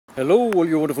Hello all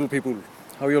you wonderful people,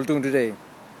 how are you all doing today?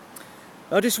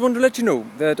 I just want to let you know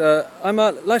that I'm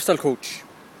a lifestyle coach,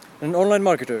 an online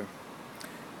marketer,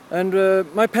 and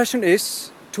my passion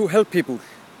is to help people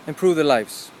improve their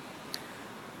lives,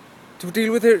 to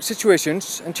deal with their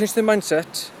situations and change their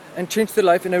mindset and change their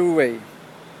life in every way.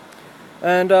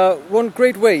 And one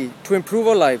great way to improve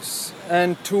our lives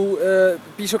and to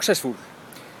be successful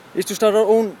is to start our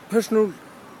own personal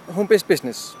home-based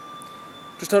business,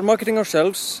 to start marketing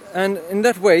ourselves, and in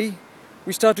that way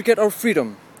we start to get our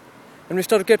freedom and we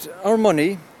start to get our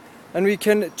money and we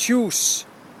can choose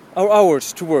our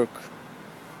hours to work.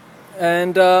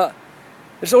 And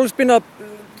it's always been a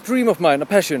dream of mine, a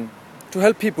passion, to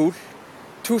help people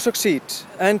to succeed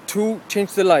and to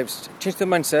change their lives, change their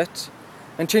mindset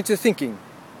and change their thinking.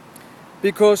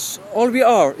 Because all we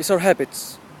are is our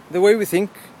habits, the way we think,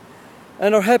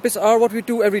 and our habits are what we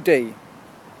do every day.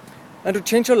 And to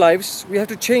change our lives, we have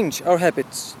to change our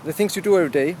habits, the things we do every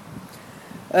day.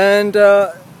 And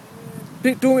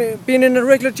being in a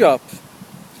regular job,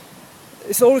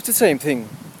 it's always the same thing.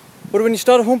 But when you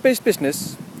start a home-based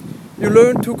business, you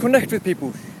learn to connect with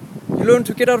people. You learn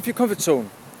to get out of your comfort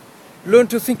zone. You learn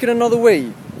to think in another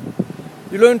way.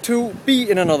 You learn to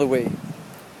be in another way.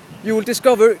 You will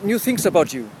discover new things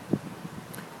about you.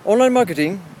 Online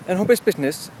marketing and home-based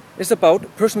business is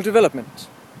about personal development.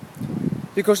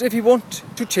 Because if you want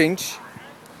to change,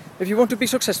 if you want to be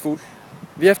successful,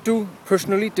 we have to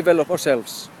personally develop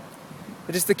ourselves.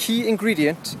 It is the key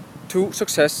ingredient to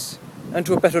success and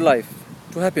to a better life,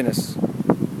 to happiness.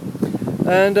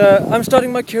 And I'm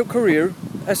starting my career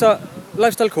as a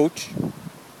lifestyle coach,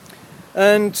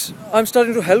 and I'm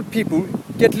starting to help people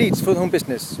get leads for the home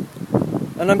business.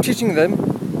 And I'm teaching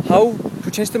them how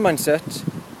to change their mindset,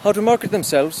 how to market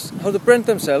themselves, how to brand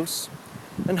themselves,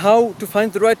 and how to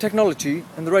find the right technology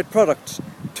and the right product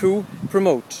to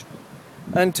promote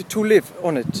and to live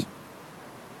on it.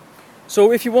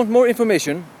 So if you want more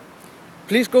information,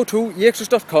 please go to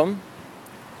jesus.com.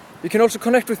 You can also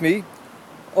connect with me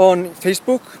on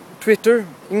Facebook, Twitter,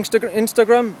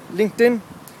 Instagram, LinkedIn,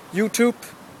 YouTube,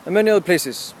 and many other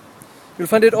places. You'll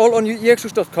find it all on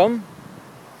jesus.com.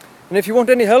 And if you want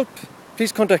any help,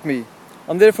 please contact me.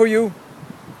 I'm there for you.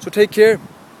 So take care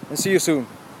and see you soon.